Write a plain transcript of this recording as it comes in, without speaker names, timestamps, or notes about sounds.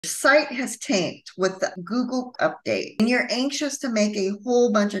Site has tanked with the Google update and you're anxious to make a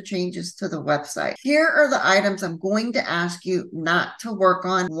whole bunch of changes to the website. Here are the items I'm going to ask you not to work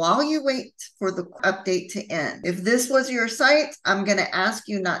on while you wait for the update to end. If this was your site, I'm going to ask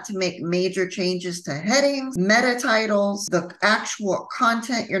you not to make major changes to headings, meta titles, the actual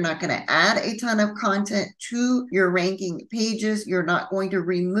content. You're not going to add a ton of content to your ranking pages. You're not going to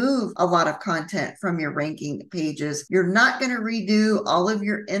remove a lot of content from your ranking pages. You're not going to redo all of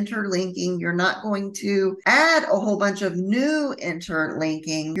your interlinking. You're not going to add a whole bunch of new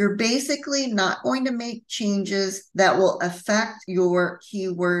interlinking. You're basically not going to make changes that will affect your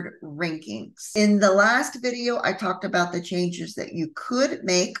keyword rankings. In the last video, I talked about the changes that you could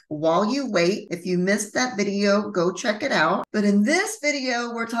make while you wait. If you missed that video, go check it out. But in this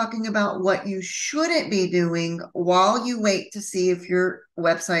video, we're talking about what you shouldn't be doing while you wait to see if your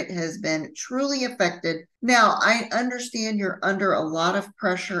website has been truly affected. Now, I understand you're under a lot of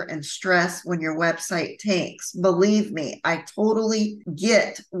pressure and stress when your website tanks. Believe me, I totally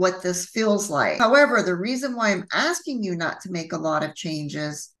get what this feels like. However, the reason why I'm asking you not to make a lot of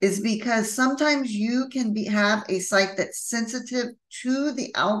changes is because sometimes you can have a site that's sensitive to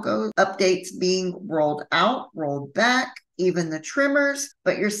the algo updates being rolled out, rolled back, even the trimmers,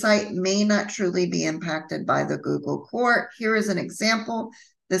 but your site may not truly be impacted by the Google court. Here is an example.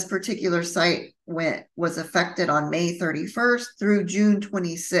 This particular site was affected on May 31st through June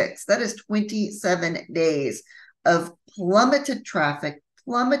 26th. That is 27 days of plummeted traffic,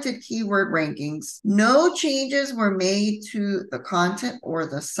 plummeted keyword rankings. No changes were made to the content or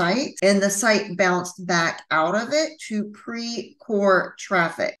the site, and the site bounced back out of it to pre-core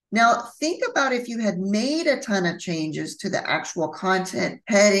traffic. Now, think about if you had made a ton of changes to the actual content,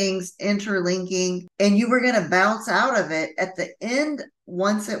 headings, interlinking, and you were going to bounce out of it at the end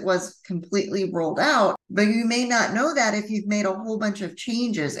once it was completely rolled out. But you may not know that if you've made a whole bunch of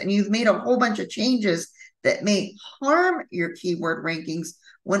changes, and you've made a whole bunch of changes that may harm your keyword rankings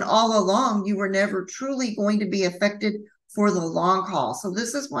when all along you were never truly going to be affected for the long haul. So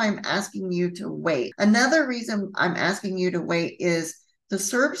this is why I'm asking you to wait. Another reason I'm asking you to wait is the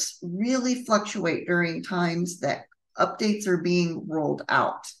SERPs really fluctuate during times that updates are being rolled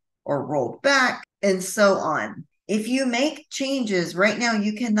out or rolled back and so on. If you make changes right now,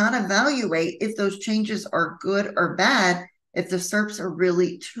 you cannot evaluate if those changes are good or bad. If the SERPs are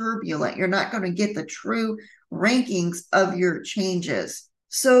really turbulent, you're not going to get the true rankings of your changes.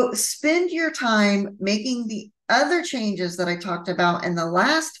 So spend your time making the other changes that I talked about in the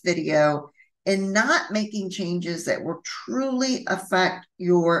last video and not making changes that will truly affect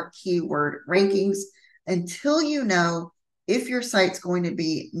your keyword rankings until you know if your site's going to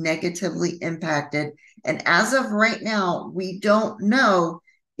be negatively impacted. And as of right now, we don't know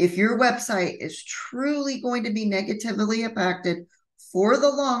if your website is truly going to be negatively impacted for the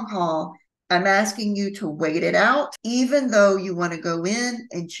long haul. I'm asking you to wait it out, even though you want to go in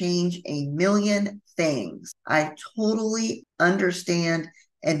and change a million things. I totally understand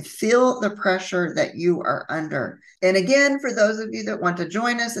and feel the pressure that you are under. And again, for those of you that want to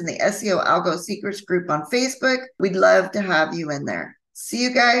join us in the SEO Algo Secrets group on Facebook, we'd love to have you in there. See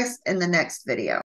you guys in the next video.